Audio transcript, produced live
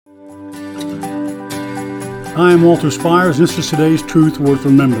I am Walter Spires, and this is today's Truth Worth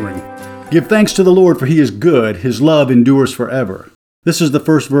Remembering. Give thanks to the Lord, for He is good. His love endures forever. This is the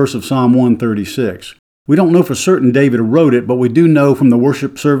first verse of Psalm 136. We don't know for certain David wrote it, but we do know from the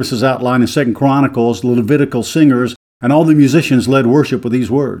worship services outlined in 2 Chronicles, the Levitical singers, and all the musicians led worship with these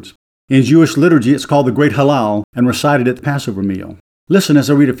words. In Jewish liturgy, it's called the Great Hallel and recited at the Passover meal. Listen as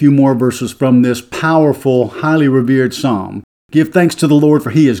I read a few more verses from this powerful, highly revered psalm. Give thanks to the Lord,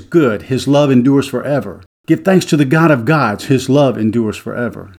 for He is good. His love endures forever. Give thanks to the God of gods. His love endures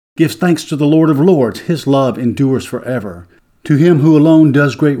forever. Give thanks to the Lord of lords. His love endures forever. To Him who alone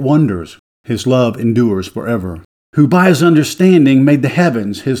does great wonders. His love endures forever. Who by His understanding made the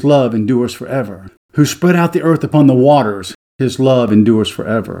heavens. His love endures forever. Who spread out the earth upon the waters. His love endures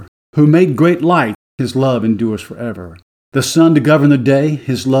forever. Who made great light. His love endures forever. The sun to govern the day.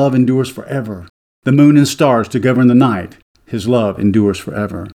 His love endures forever. The moon and stars to govern the night. His love endures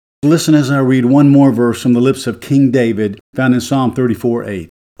forever. Listen as I read one more verse from the lips of King David, found in Psalm 34:8.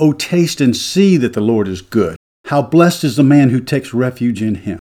 "O taste and see that the Lord is good. How blessed is the man who takes refuge in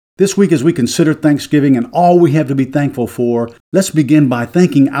Him." This week, as we consider Thanksgiving and all we have to be thankful for, let's begin by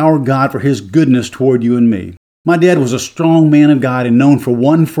thanking our God for His goodness toward you and me. My dad was a strong man of God and known for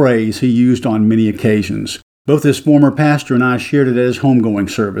one phrase he used on many occasions. Both his former pastor and I shared it at his homegoing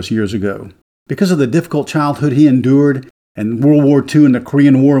service years ago. Because of the difficult childhood he endured, and World War II and the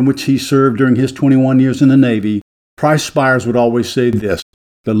Korean War in which he served during his 21 years in the Navy, Price Spires would always say this: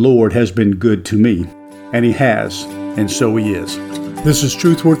 "The Lord has been good to me." And He has, and so He is. This is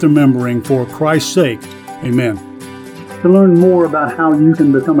Truth Worth Remembering for Christ's sake. Amen. To learn more about how you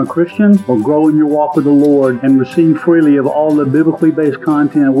can become a Christian or grow in your walk with the Lord and receive freely of all the biblically based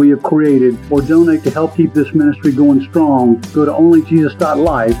content we have created, or donate to help keep this ministry going strong, go to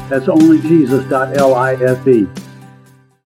onlyjesus.life. That's onlyjesus.life.